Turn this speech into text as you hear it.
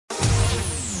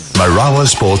Marawa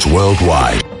Sport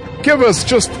Worldwide. Give us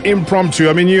just impromptu.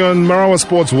 I mean, you're on Marawa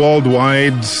Sports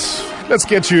Worldwide. Let's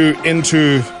get you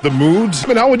into the mood. I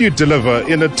mean, how would you deliver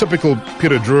in a typical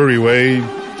Peter Drury way,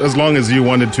 as long as you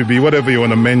want it to be? Whatever you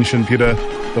want to mention, Peter,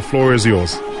 the floor is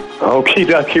yours. Okie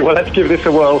dokie, well, let's give this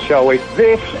a whirl, shall we?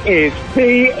 This is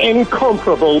the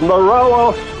incomparable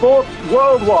Marawa Sports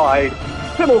Worldwide,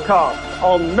 simulcast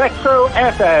on Metro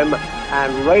FM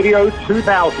and Radio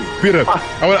 2000. Peter,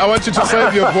 I want you to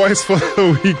save your voice for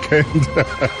the weekend.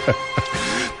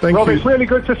 Thank Rob, you. it's really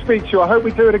good to speak to you. I hope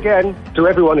we do it again. To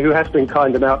everyone who has been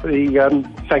kind enough,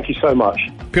 thank you so much.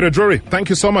 Peter Drury, thank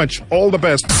you so much. All the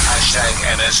best.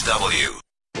 #MSW.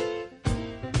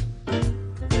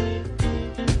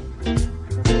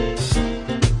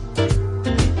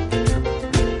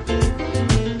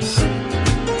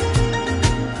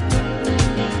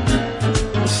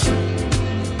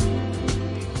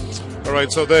 All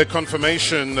right, so the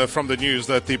confirmation from the news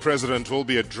that the president will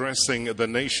be addressing the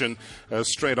nation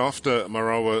straight after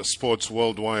Marawa Sports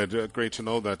Worldwide. Great to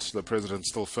know that the president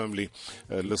still firmly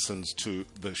listens to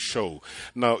the show.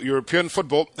 Now, European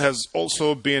football has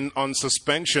also been on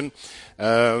suspension.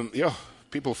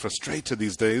 People frustrated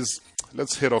these days.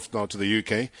 Let's head off now to the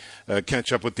UK,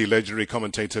 catch up with the legendary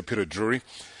commentator Peter Drury.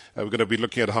 We're going to be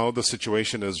looking at how the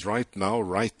situation is right now,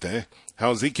 right there.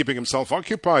 How's he keeping himself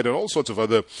occupied, and all sorts of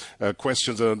other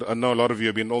questions. And I know a lot of you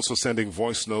have been also sending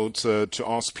voice notes to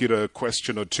ask Peter a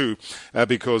question or two,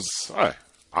 because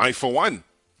I, for one,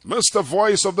 missed the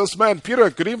voice of this man. Peter,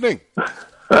 good evening.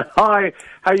 Hi,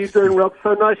 how you doing, Rob?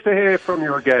 So nice to hear from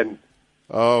you again.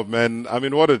 Oh, man, I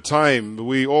mean, what a time.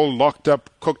 We all locked up,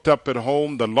 cooked up at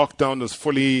home. The lockdown is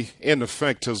fully in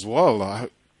effect as well.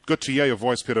 Good to hear your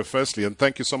voice, Peter, firstly, and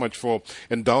thank you so much for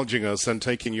indulging us and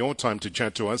taking your time to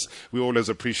chat to us. We always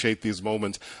appreciate these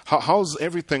moments. How's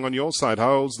everything on your side?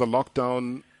 How's the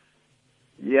lockdown?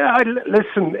 Yeah,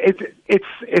 listen,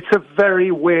 it's a very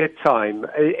weird time.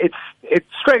 It's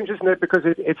strange, isn't it? Because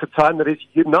it's a time that is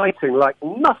uniting like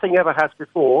nothing ever has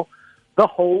before the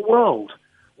whole world.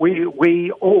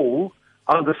 We all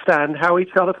understand how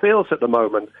each other feels at the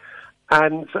moment,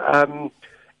 and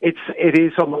it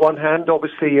is, on the one hand,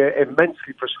 obviously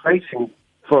immensely frustrating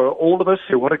for all of us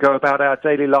who want to go about our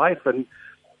daily life and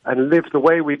live the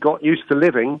way we got used to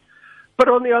living. But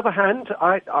on the other hand,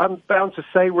 I'm bound to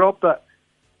say, Rob, that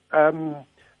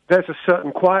there's a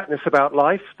certain quietness about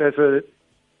life. There's a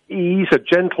ease, a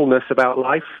gentleness about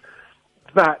life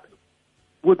that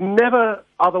would never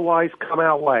otherwise come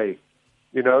our way,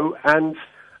 you know, and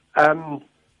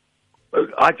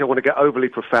I don't want to get overly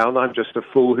profound. I'm just a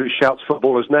fool who shouts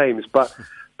footballers' names, but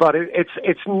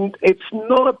it's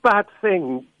not a bad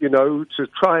thing, you know, to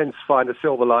try and find a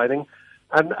silver lining.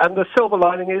 And the silver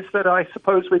lining is that I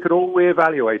suppose we could all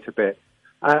reevaluate a bit.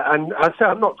 And I say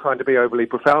I'm not trying to be overly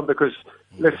profound because,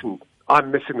 listen,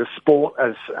 I'm missing the sport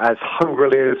as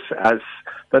hungrily as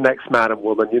the next man and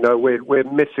woman. You know, we're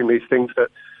missing these things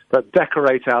that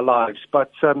decorate our lives,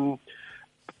 but.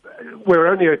 We're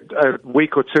only a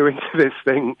week or two into this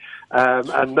thing,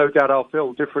 and no doubt I'll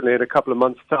feel differently in a couple of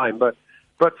months' time. But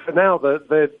for now,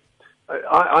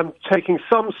 I'm taking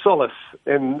some solace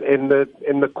in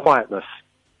the quietness.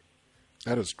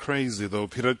 That is crazy, though,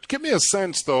 Peter. Give me a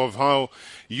sense, though, of how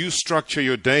you structure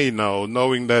your day now,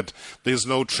 knowing that there's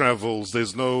no travels,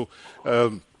 there's no.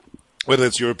 Whether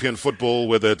it's European football,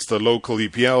 whether it's the local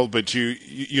EPL, but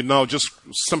you're now just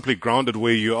simply grounded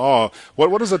where you are.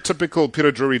 What does a typical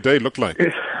Peter Drury day look like?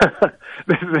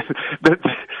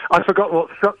 I forgot what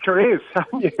structure is,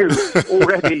 haven't you,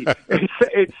 already?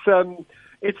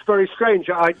 It's very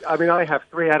strange. I mean, I have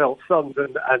 3 adult sons,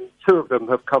 and 2 of them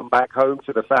have come back home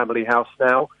to the family house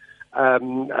now,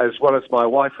 as well as my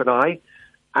wife and I.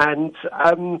 And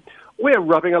we're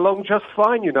rubbing along just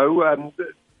fine, you know.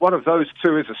 One of those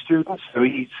 2 is a student, so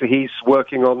he's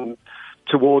working on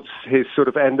towards his sort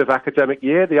of end of academic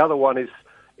year. The other one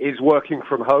is working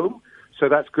from home, so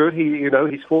that's good.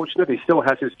 He's fortunate. He still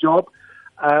has his job,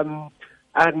 and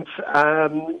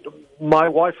my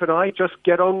wife and I just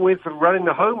get on with running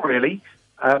the home. Really,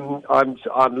 I'm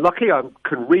lucky. I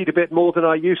can read a bit more than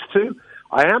I used to.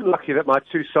 I am lucky that my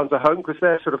 2 sons are home because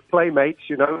they're sort of playmates.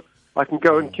 You know, I can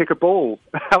go and kick a ball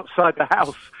outside the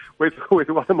house with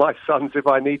one of my sons if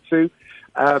I need to.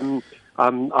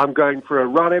 I'm going for a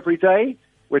run every day,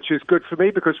 which is good for me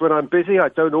because when I'm busy, I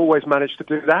don't always manage to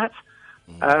do that.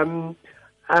 And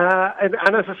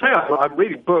as I say, I'm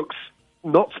reading books,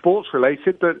 not sports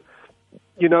related, but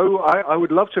you know, I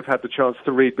would love to have had the chance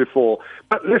to read before.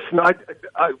 But listen,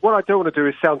 what I don't want to do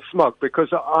is sound smug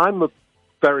because I'm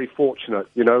very fortunate,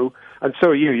 you know, and so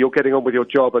are you. You're getting on with your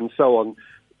job and so on.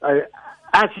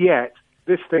 As yet,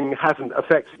 this thing hasn't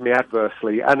affected me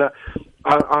adversely, and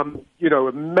I'm,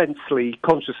 immensely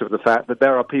conscious of the fact that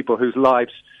there are people whose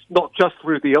lives, not just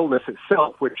through the illness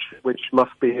itself, which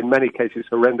must be in many cases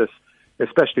horrendous,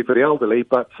 especially for the elderly,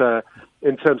 but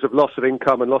in terms of loss of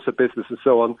income and loss of business and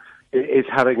so on, is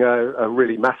having a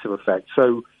really massive effect.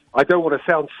 So I don't want to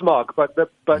sound smug, but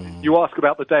you ask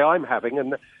about the day I'm having,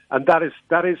 and that is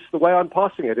the way I'm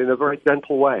passing it, in a very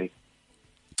gentle way.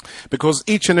 Because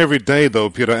each and every day, though,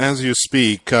 Peter, as you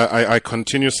speak, I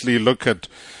continuously look at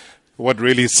what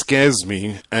really scares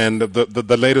me, and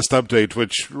the latest update,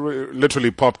 which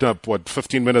literally popped up,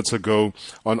 15 minutes ago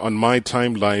on my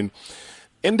timeline,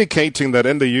 indicating that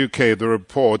in the UK, the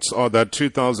reports are that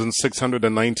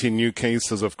 2,619 new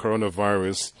cases of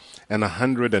coronavirus and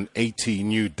 180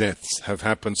 new deaths have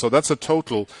happened. So that's a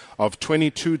total of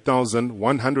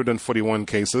 22,141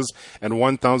 cases and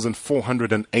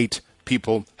 1,408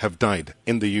 people have died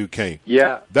in the UK.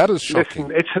 Yeah. That is shocking.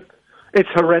 Listen, it's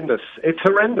horrendous. It's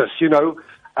horrendous,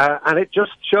 and it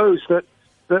just shows that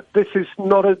this is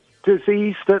not a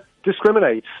disease that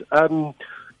discriminates.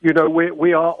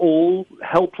 We are all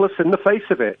helpless in the face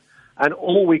of it, and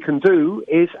all we can do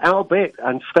is our bit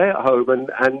and stay at home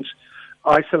and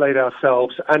isolate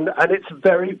ourselves, and it's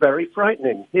very, very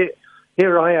frightening.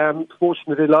 Here I am,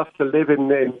 fortunate enough to live in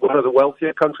one of the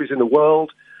wealthier countries in the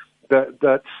world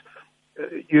that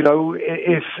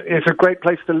is a great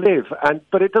place to live,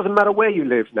 but it doesn't matter where you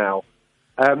live now.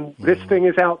 This thing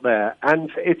is out there,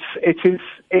 and it is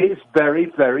very,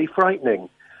 very frightening.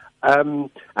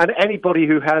 And anybody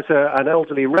who has an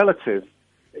elderly relative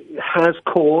has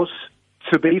cause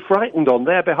to be frightened on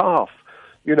their behalf,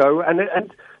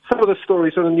 and some of the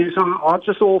stories on the news are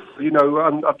just awful.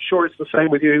 I'm sure it's the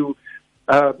same with you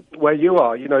where you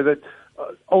are. That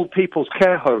old people's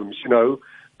care homes.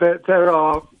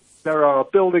 There are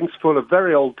buildings full of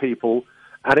very old people,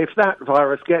 and if that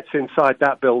virus gets inside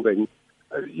that building,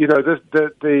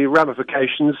 the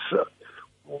ramifications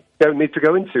don't need to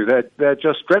go into. They're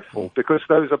just dreadful, because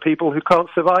those are people who can't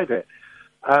survive it.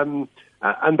 And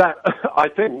that, I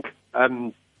think,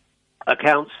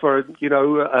 accounts for,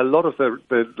 a lot of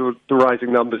the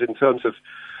rising numbers in terms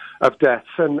of deaths.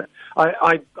 And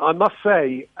I must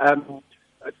say,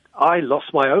 I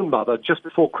lost my own mother just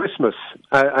before Christmas,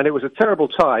 and it was a terrible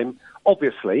time,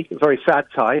 obviously, a very sad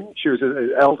time. She was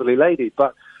an elderly lady,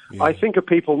 but yeah. I think of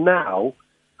people now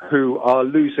who are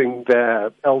losing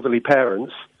their elderly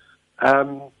parents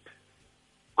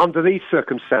under these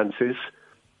circumstances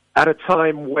at a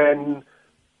time when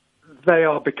they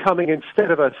are becoming,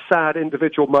 instead of a sad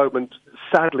individual moment,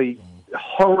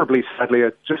 horribly sadly,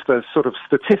 just a sort of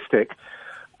statistic,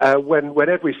 when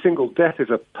every single death is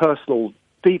a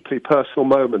deeply personal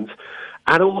moment,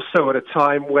 and also at a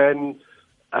time when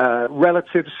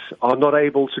relatives are not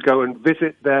able to go and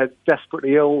visit their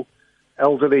desperately ill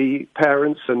elderly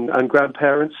parents and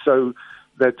grandparents, so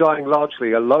they're dying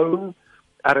largely alone,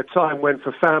 at a time when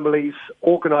for families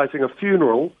organising a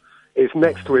funeral is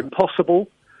next to impossible,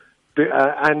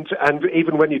 and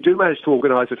even when you do manage to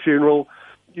organise a funeral,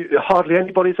 hardly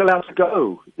anybody's allowed to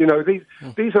go.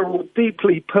 These are all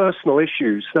deeply personal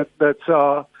issues that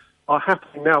are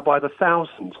happening now by the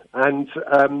thousand, and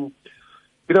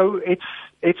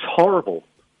it's horrible,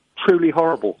 truly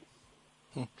horrible.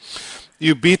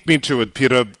 You beat me to it,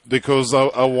 Peter, because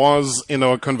I was in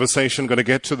our conversation going to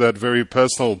get to that very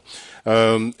personal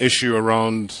issue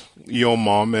around your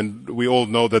mom, and we all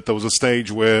know that there was a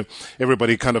stage where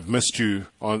everybody kind of missed you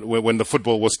when the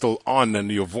football was still on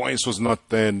and your voice was not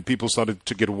there, and people started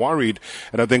to get worried,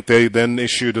 and I think they then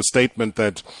issued a statement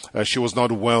that she was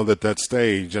not well at that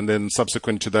stage, and then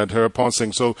subsequent to that, her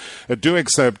passing. So do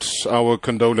accept our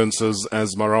condolences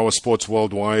as Marawa Sports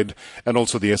Worldwide and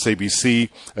also the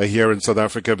SABC here in South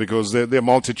Africa, because there are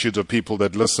multitudes of people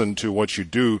that listen to what you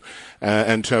do,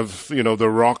 and to have the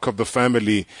rock of the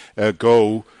family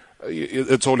go,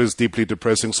 it's always deeply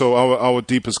depressing. So our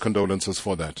deepest condolences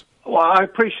for that. Well, I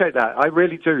appreciate that. I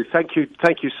really do. Thank you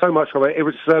so much, Robert. It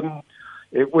was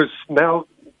now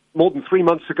more than 3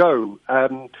 months ago,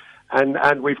 and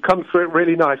we've come through it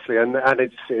really nicely, and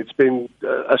it's been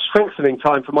a strengthening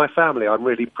time for my family. I'm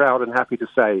really proud and happy to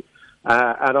say.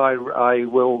 And I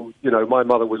will, my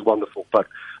mother was wonderful, but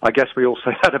I guess we all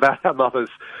say that about our mothers.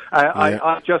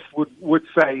 I just would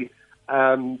say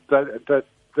that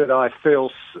I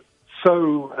feel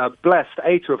so blessed,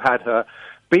 A, to have had her,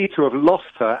 B, to have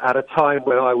lost her at a time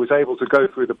when I was able to go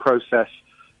through the process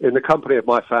in the company of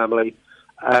my family.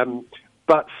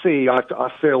 But C, I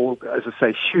feel, as I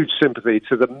say, huge sympathy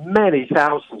to the many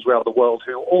thousands around the world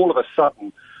who all of a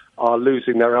sudden are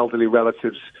losing their elderly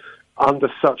relatives under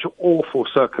such awful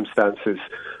circumstances.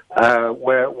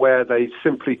 where they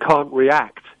simply can't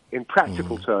react in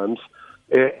practical terms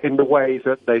in the way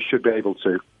that they should be able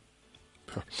to.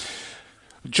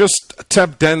 Just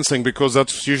tap dancing, because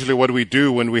that's usually what we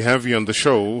do when we have you on the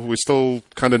show. We still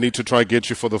kind of need to try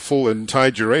get you for the full entire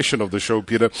duration of the show,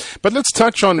 Peter. But let's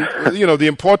touch on, the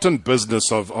important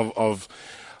business of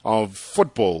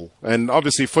football. And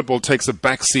obviously football takes a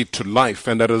backseat to life,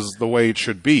 and that is the way it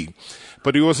should be.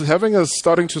 But he was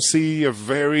starting to see a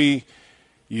very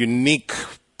unique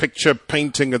picture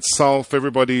painting itself,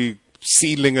 everybody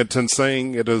sealing it and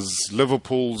saying it is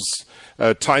Liverpool's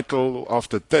title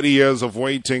after 30 years of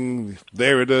waiting.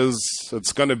 There it is.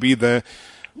 It's going to be there.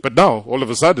 But now, all of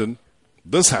a sudden,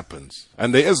 this happens,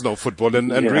 and there is no football,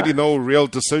 and really no real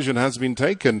decision has been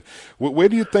taken. Where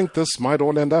do you think this might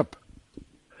all end up?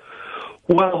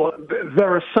 Well,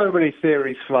 there are so many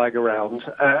theories flying around.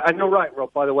 And you're right,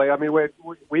 Rob, by the way. I mean,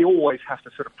 we always have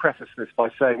to sort of preface this by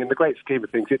saying, in the great scheme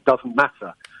of things, it doesn't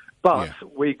matter. But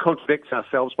we contradict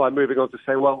ourselves by moving on to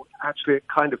say, well, actually, it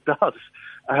kind of does.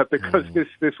 Because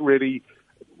this really,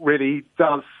 really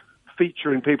does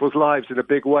feature in people's lives in a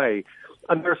big way.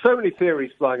 And there are so many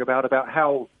theories flying about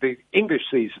how the English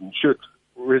season should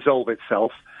resolve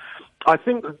itself. I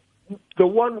think the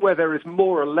one where there is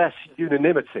more or less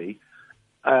unanimity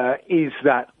is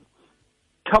that,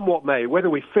 come what may, whether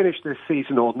we finish this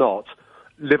season or not,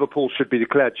 Liverpool should be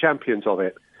declared champions of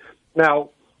it. Now,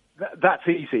 that's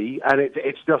easy, and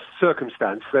it's just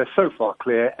circumstance. They're so far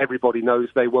clear, everybody knows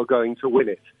they were going to win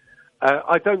it.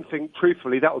 I don't think,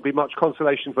 truthfully, that would be much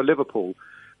consolation for Liverpool,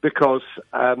 because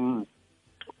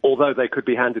although they could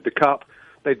be handed the cup,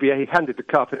 they'd be handed the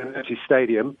cup in an empty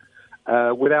stadium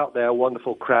without their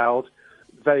wonderful crowd.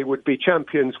 They would be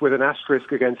champions with an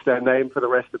asterisk against their name for the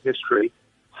rest of history,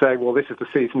 saying, well, this is the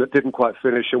season that didn't quite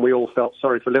finish and we all felt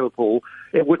sorry for Liverpool.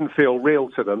 It wouldn't feel real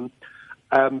to them.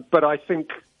 But I think,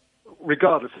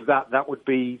 regardless of that would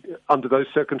be, under those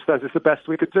circumstances, the best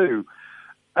we could do.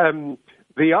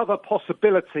 The other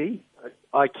possibility,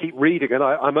 I keep reading, and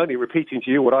I'm only repeating to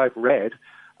you what I've read,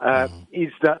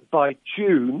 is that by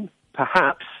June,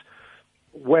 perhaps,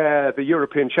 where the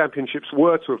European Championships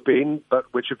were to have been, but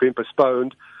which have been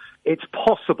postponed, it's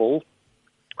possible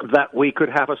that we could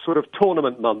have a sort of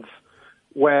tournament month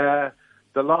where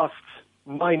the last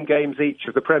 9 games each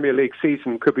of the Premier League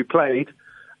season could be played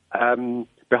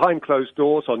behind closed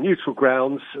doors on neutral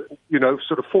grounds,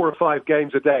 sort of 4 or 5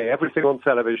 games a day, everything on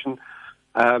television,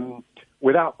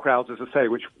 without crowds, as I say,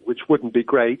 which wouldn't be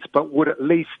great, but would at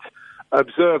least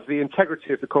observe the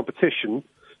integrity of the competition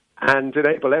and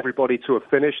enable everybody to have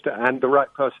finished and the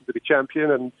right person to be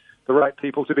champion and the right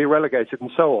people to be relegated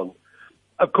and so on.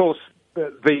 Of course,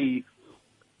 the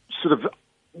sort of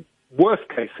worst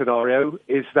case scenario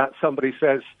is that somebody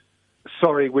says,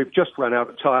 sorry, we've just run out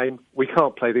of time, we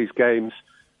can't play these games,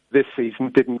 this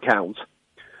season didn't count,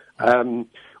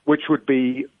 which would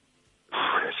be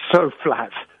so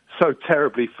flat, so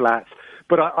terribly flat,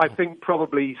 but I think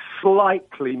probably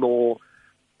slightly more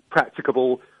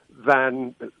practicable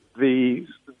than the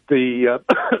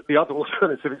other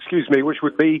alternative, which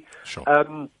would be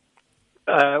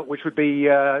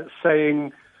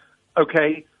saying,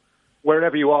 okay,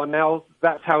 wherever you are now,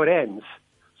 that's how it ends.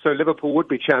 So Liverpool would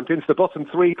be champions. The bottom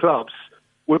 3 clubs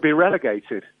would be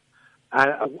relegated,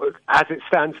 as it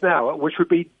stands now, which would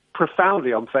be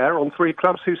profoundly unfair on 3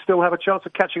 clubs who still have a chance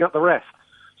of catching up the rest.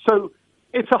 So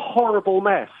it's a horrible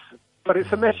mess, but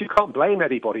it's a mess you can't blame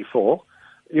anybody for.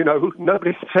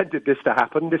 Nobody's intended this to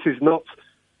happen. This is not.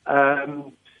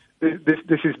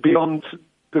 This is beyond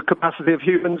the capacity of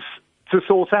humans to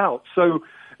sort out. So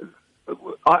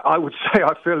I would say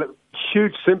I feel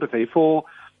huge sympathy for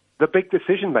the big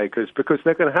decision makers, because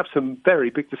they're going to have some very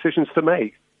big decisions to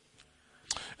make.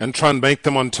 And try and make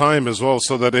them on time as well,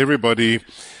 so that everybody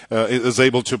is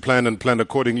able to plan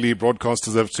accordingly.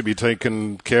 Broadcasters have to be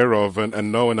taken care of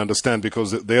and know and understand,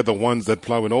 because they're the ones that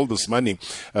plow in all this money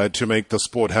to make the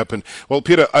sport happen. Well,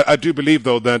 Peter, I do believe,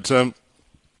 though, that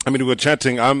we were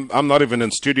chatting. I'm not even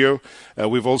in studio.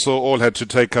 We've also all had to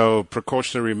take our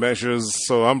precautionary measures.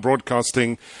 So I'm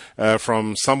broadcasting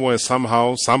from somewhere,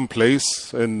 somehow,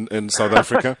 someplace in South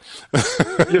Africa.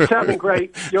 You're sounding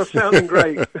great.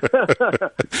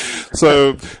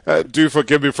 So do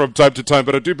forgive me from time to time,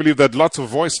 but I do believe that lots of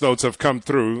voice notes have come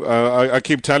through. I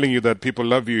keep telling you that people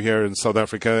love you here in South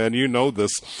Africa, and you know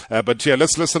this. But yeah,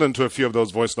 let's listen into a few of those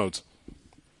voice notes.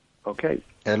 Okay.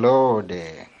 Hello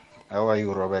there. How are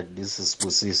you, Robert? This is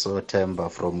Pusiso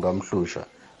Temba from Gamhlusha,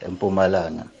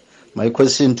 Mpumalanga. My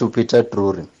question to Peter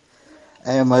Drury.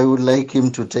 I would like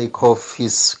him to take off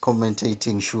his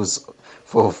commentating shoes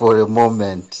for a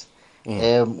moment.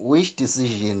 Which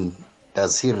decision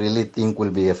does he really think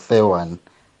will be a fair one,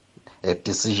 a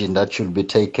decision that should be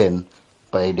taken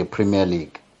by the Premier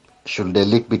League? Should the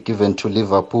league be given to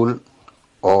Liverpool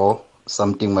or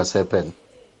something must happen?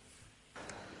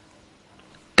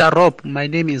 Rob, my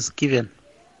name is Given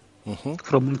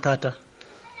from Mtata.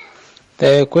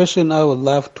 The question I would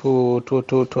love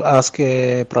to ask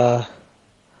Pra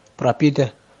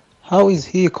Peter, how is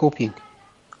he coping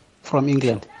from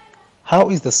England? How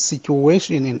is the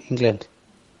situation in England?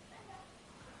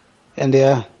 And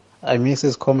I miss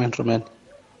his commentary, man.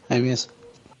 I miss.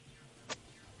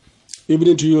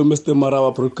 Evening to you, Mr.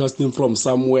 Marawa, broadcasting from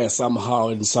somewhere, somehow,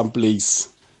 in some place.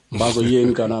 Bazo here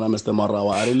in Ghana, Mr.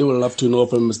 Marawa. I really would love to know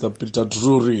from Mr. Peter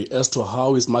Drury as to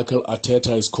how is Michael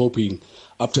Arteta is coping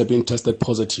after being tested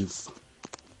positive.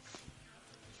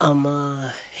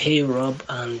 Hey Rob,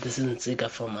 this is Nzika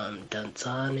from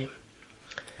Tanzania.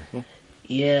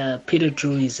 Yeah, Peter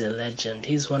Drury is a legend.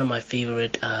 He's one of my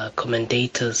favorite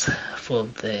commentators for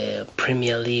the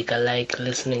Premier League. I like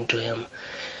listening to him.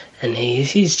 And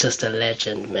he's just a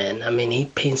legend, man. I mean, he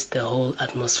paints the whole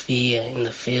atmosphere in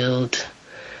the field.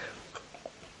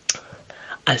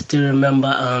 I still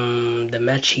remember the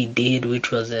match he did, which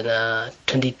was in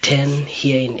 2010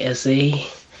 here in SA,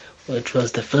 which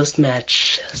was the first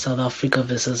match, South Africa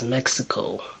versus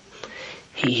Mexico.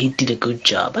 He did a good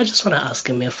job. I just want to ask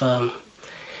him if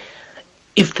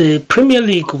the Premier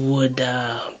League would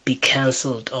be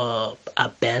cancelled or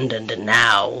abandoned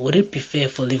now, would it be fair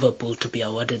for Liverpool to be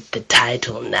awarded the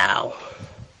title now?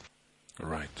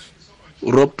 Right.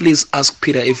 Rob, please ask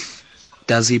Peter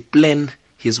does he plan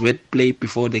his wordplay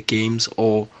before the games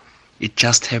or it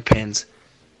just happens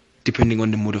depending on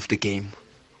the mood of the game.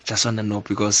 Just want to know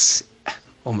because,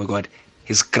 oh my God,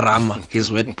 his grammar,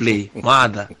 his wordplay,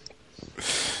 mother.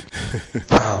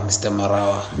 Wow, Mr.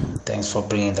 Marawa, thanks for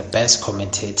bringing the best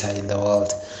commentator in the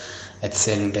world at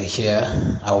Cellular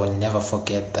here. I will never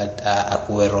forget that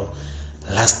Aguero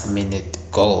last minute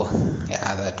goal.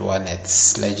 Yeah, that one,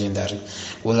 it's legendary.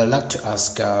 Well, I'd like to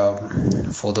ask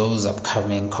for those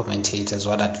upcoming commentators,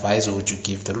 what advice would you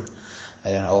give them?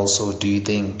 And also, do you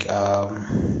think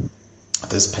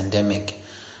this pandemic,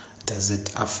 does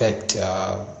it affect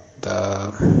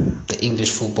the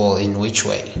English football in which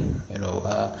way?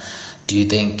 Do you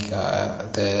think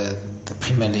the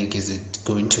Premier League, is it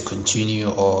going to continue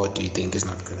or do you think it's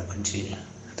not going to continue?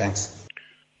 Thanks.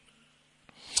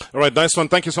 All right, nice one.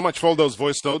 Thank you so much for all those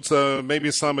voice notes.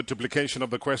 Maybe some a duplication of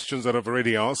the questions that I've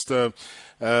already asked. But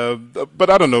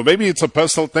I don't know. Maybe it's a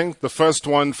personal thing. The first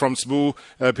one from Sbu,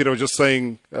 Peter was just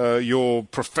saying your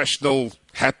professional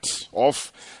hat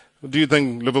off. Do you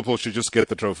think Liverpool should just get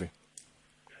the trophy?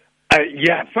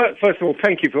 Yeah, first of all,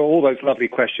 thank you for all those lovely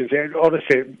questions.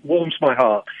 Honestly, it warms my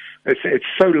heart. It's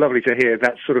so lovely to hear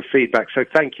that sort of feedback, so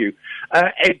thank you.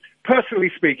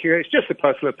 Personally speaking, it's just a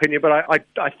personal opinion, but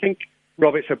I think,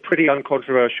 Rob, it's a pretty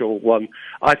uncontroversial one.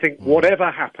 I think whatever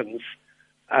happens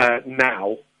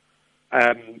now,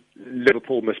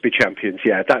 Liverpool must be champions.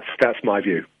 Yeah, that's my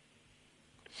view.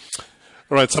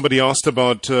 All right, somebody asked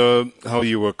about how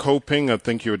you were coping. I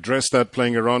think you addressed that,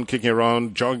 playing around, kicking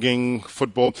around, jogging,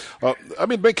 football.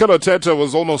 Mikel Arteta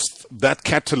was almost that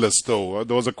catalyst, though.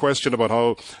 There was a question about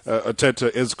how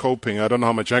Arteta is coping. I don't know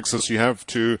how much access you have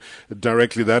to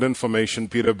directly that information,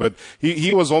 Peter, but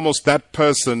he was almost that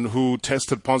person who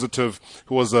tested positive,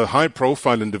 who was a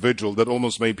high-profile individual that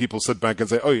almost made people sit back and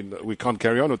say, oh, we can't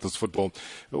carry on with this football.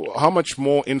 How much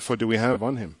more info do we have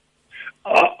on him?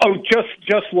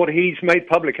 Just what he's made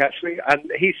public, actually,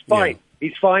 and he's fine. Yeah.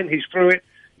 He's fine. He's through it.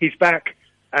 He's back,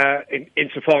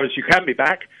 insofar as you can be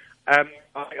back.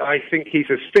 I think he's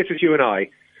as fit as you and I.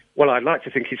 Well, I'd like to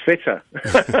think he's fitter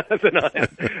than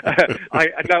I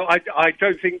am. I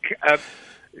don't think.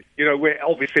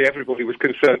 Obviously everybody was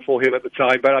concerned for him at the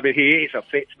time, but I mean, he is a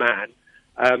fit man.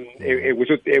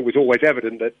 It was always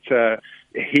evident that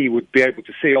he would be able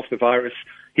to see off the virus.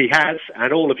 He has,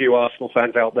 and all of you Arsenal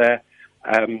fans out there.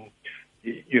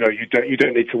 You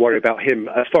don't need to worry about him,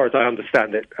 as far as I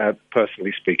understand it,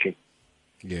 personally speaking.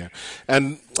 Yeah.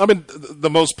 And, I mean, the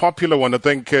most popular one, I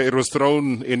think it was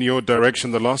thrown in your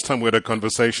direction the last time we had a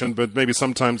conversation, but maybe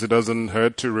sometimes it doesn't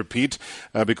hurt to repeat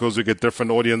because we get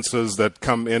different audiences that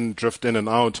come in, drift in and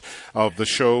out of the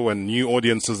show, and new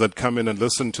audiences that come in and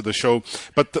listen to the show.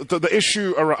 But the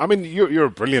issue around, I mean, you're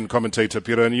a brilliant commentator,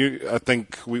 Peter, and I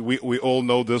think we all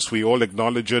know this, we all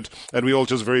acknowledge it, and we're all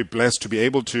just very blessed to be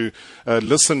able to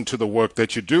listen to the work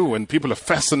that you do. And people are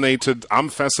fascinated. I'm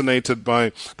fascinated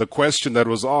by the question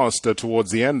that was asked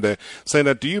towards the the end there, saying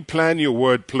that, do you plan your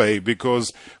wordplay?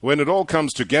 Because when it all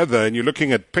comes together and you're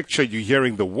looking at picture, you're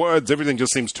hearing the words, everything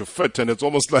just seems to fit, and it's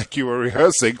almost like you were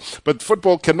rehearsing. But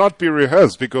football cannot be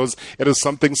rehearsed because it is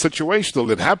something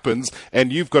situational. It happens,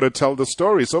 and you've got to tell the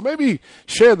story. So maybe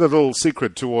share the little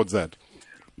secret towards that.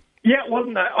 Yeah, well,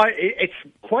 no, it's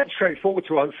quite straightforward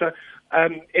to answer.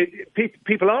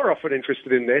 People are often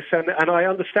interested in this, and I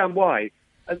understand why.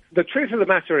 The truth of the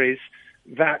matter is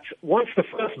that once the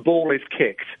first ball is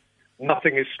kicked,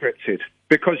 nothing is scripted,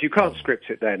 because you can't script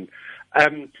it then.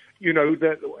 You know,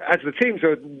 as the teams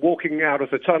are walking out of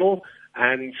the tunnel,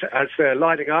 and as they're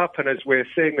lining up, and as we're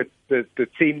seeing the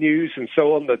team news and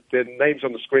so on, the names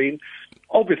on the screen,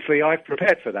 obviously I've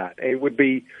prepared for that. It would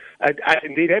be,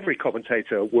 indeed every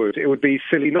commentator would, it would be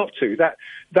silly not to. That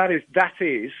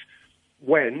is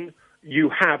when you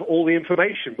have all the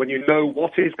information, when you know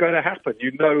what is going to happen.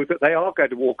 You know that they are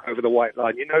going to walk over the white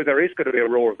line. You know there is going to be a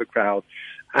roar of the crowd.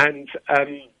 And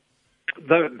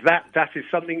that is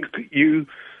something you,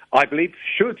 I believe,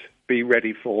 should be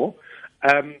ready for.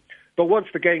 But once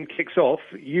the game kicks off,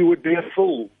 you would be a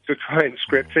fool to try and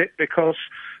script it, because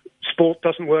sport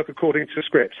doesn't work according to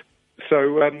script.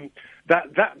 So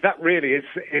that really is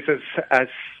as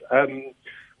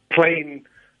plain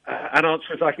an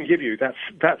answer as I can give you. That's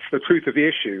the truth of the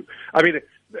issue. I mean,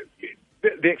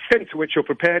 the extent to which you're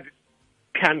prepared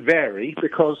can vary,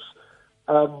 because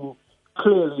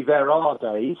clearly there are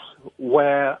days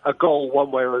where a goal,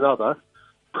 one way or another,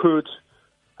 could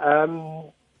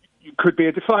be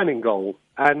a defining goal.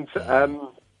 And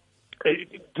the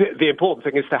important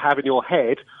thing is to have in your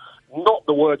head not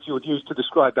the words you would use to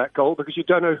describe that goal, because you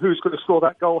don't know who's going to score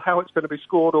that goal, how it's going to be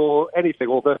scored, or anything,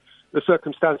 or the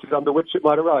circumstances under which it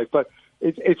might arrive. But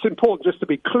it's important just to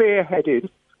be clear-headed,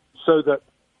 so that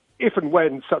if and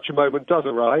when such a moment does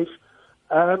arrive,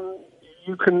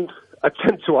 you can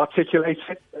attempt to articulate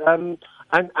it and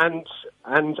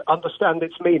understand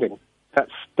its meaning.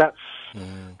 That's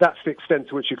the extent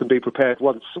to which you can be prepared.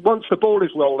 Once the ball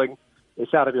is rolling,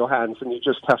 it's out of your hands, and you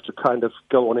just have to kind of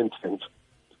go on instinct.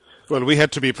 Well, we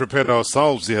had to be prepared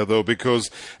ourselves here, though, because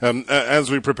as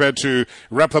we prepare to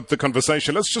wrap up the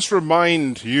conversation, let's just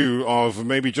remind you of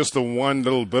maybe just the one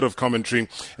little bit of commentary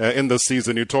in this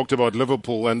season. You talked about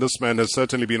Liverpool, and this man has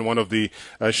certainly been one of the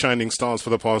shining stars for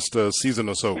the past season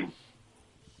or so.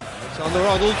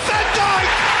 Alexander-Arnold, Van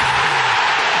Dijk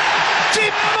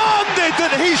demanded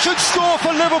that he should score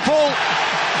for Liverpool,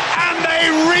 and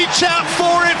they reach out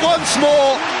for it once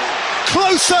more.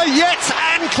 Closer yet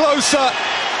and closer.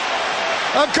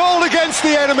 A goal against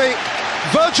the enemy.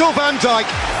 Virgil van Dijk.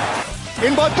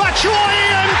 In by Batshuayi,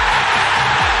 and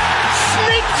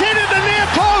sneaked in at the near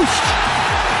post.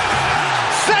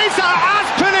 Cesar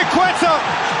Azpilicueta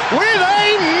with a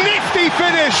nifty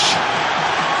finish.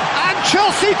 And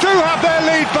Chelsea do have their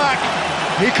lead back.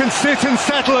 He can sit and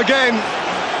settle again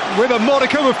with a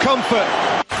modicum of comfort.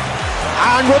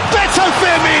 And Roberto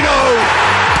Firmino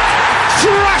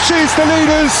thrashes the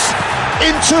leaders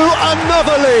into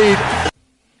another lead.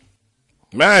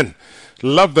 Man,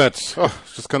 love that. Oh,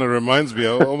 just kind of reminds me.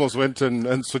 I almost went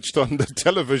and switched on the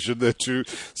television there to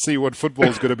see what football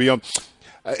is going to be on.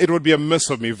 It would be a miss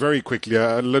of me very quickly.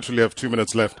 I literally have 2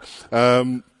 minutes left.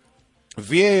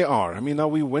 VAR. I mean, are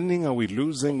we winning? Are we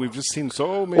losing? We've just seen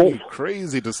so many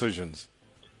crazy decisions.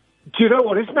 Do you know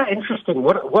what? Isn't that interesting?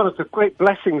 One of the great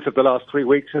blessings of the last 3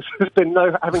 weeks has been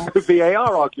having no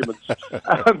VAR arguments.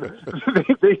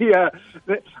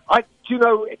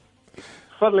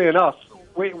 Funnily enough,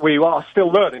 we are still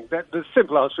learning. The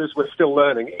simple answer is we're still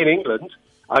learning. In England,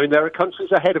 I mean, there are countries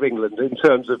ahead of England in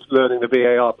terms of learning the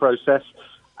VAR process,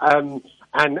 and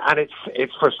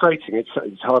it's frustrating.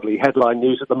 It's hardly headline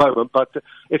news at the moment, but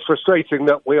it's frustrating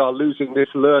that we are losing this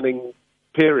learning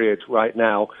period right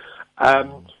now.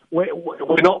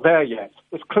 We're not there yet.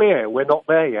 It's clear we're not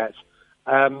there yet.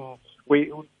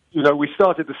 We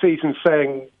started the season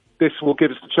saying this will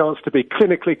give us the chance to be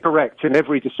clinically correct in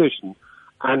every decision.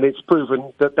 And it's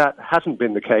proven that hasn't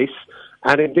been the case.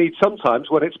 And indeed,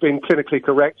 sometimes when it's been clinically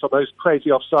correct on those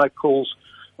crazy offside calls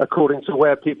according to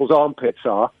where people's armpits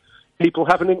are, people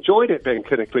haven't enjoyed it being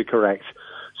clinically correct.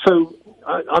 So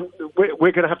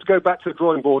we're going to have to go back to the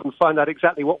drawing board and find out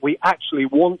exactly what we actually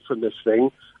want from this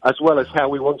thing, as well as how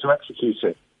we want to execute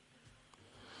it.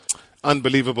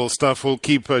 Unbelievable stuff. We'll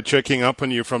keep checking up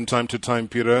on you from time to time,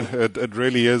 Peter. It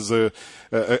really is a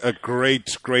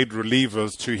great relief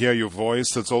to hear your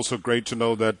voice. It's also great to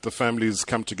know that the families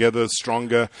come together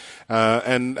stronger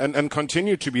and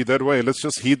continue to be that way. Let's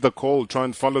just heed the call, try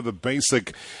and follow the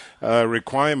basic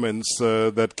requirements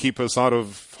that keep us out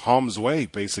of harm's way,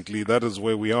 basically. That is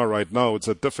where we are right now. It's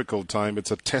a difficult time. It's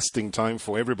a testing time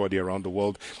for everybody around the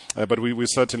world. But we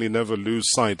certainly never lose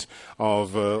sight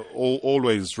of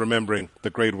always remembering the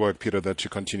great work, Peter, that you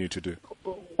continue to do.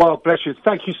 Well, bless you.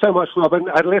 Thank you so much, Robin.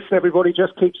 And listen, everybody,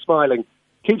 just keep smiling.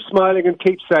 Keep smiling and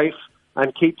keep safe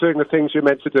and keep doing the things you're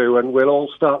meant to do. And we'll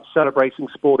all start celebrating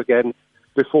sport again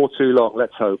before too long,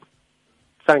 let's hope.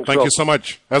 Thanks, Thank Rob. you so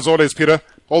much. As always, Peter,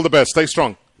 all the best. Stay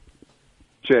strong.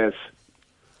 Cheers.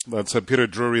 That's Peter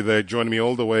Drury there joining me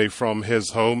all the way from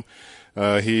his home.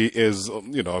 He is,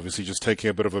 obviously just taking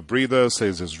a bit of a breather,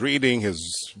 says he's reading,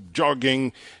 he's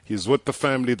jogging, he's with the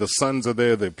family, the sons are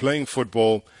there, they're playing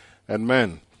football. And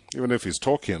man, even if he's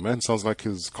talking, man, sounds like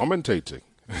he's commentating.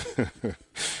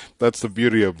 That's the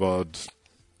beauty about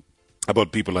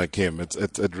people like him.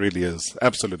 It really is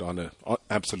absolute honor,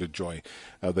 absolute joy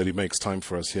that he makes time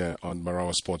for us here on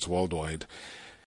Marawa Sports Worldwide.